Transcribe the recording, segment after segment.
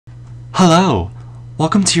Hello,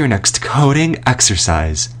 welcome to your next coding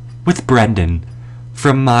exercise with Brendan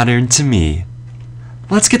from Modern to Me.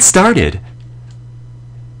 Let's get started.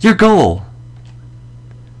 Your goal: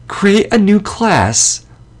 create a new class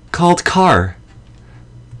called car.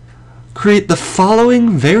 Create the following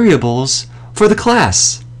variables for the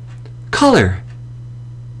class: color,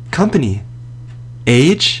 company,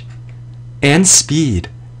 age, and speed.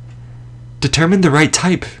 Determine the right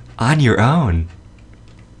type on your own.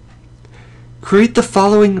 Create the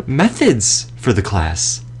following methods for the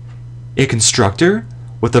class: a constructor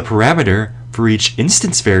with a parameter for each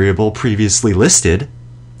instance variable previously listed,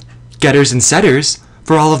 getters and setters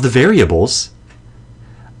for all of the variables,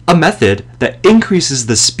 a method that increases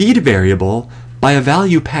the speed variable by a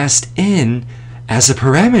value passed in as a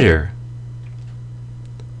parameter.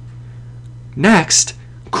 Next,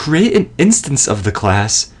 create an instance of the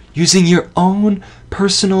class using your own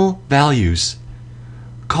personal values.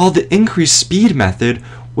 Call the increase speed method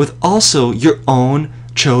with also your own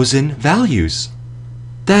chosen values.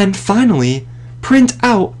 Then finally, print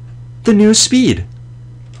out the new speed.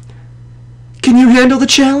 Can you handle the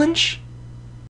challenge?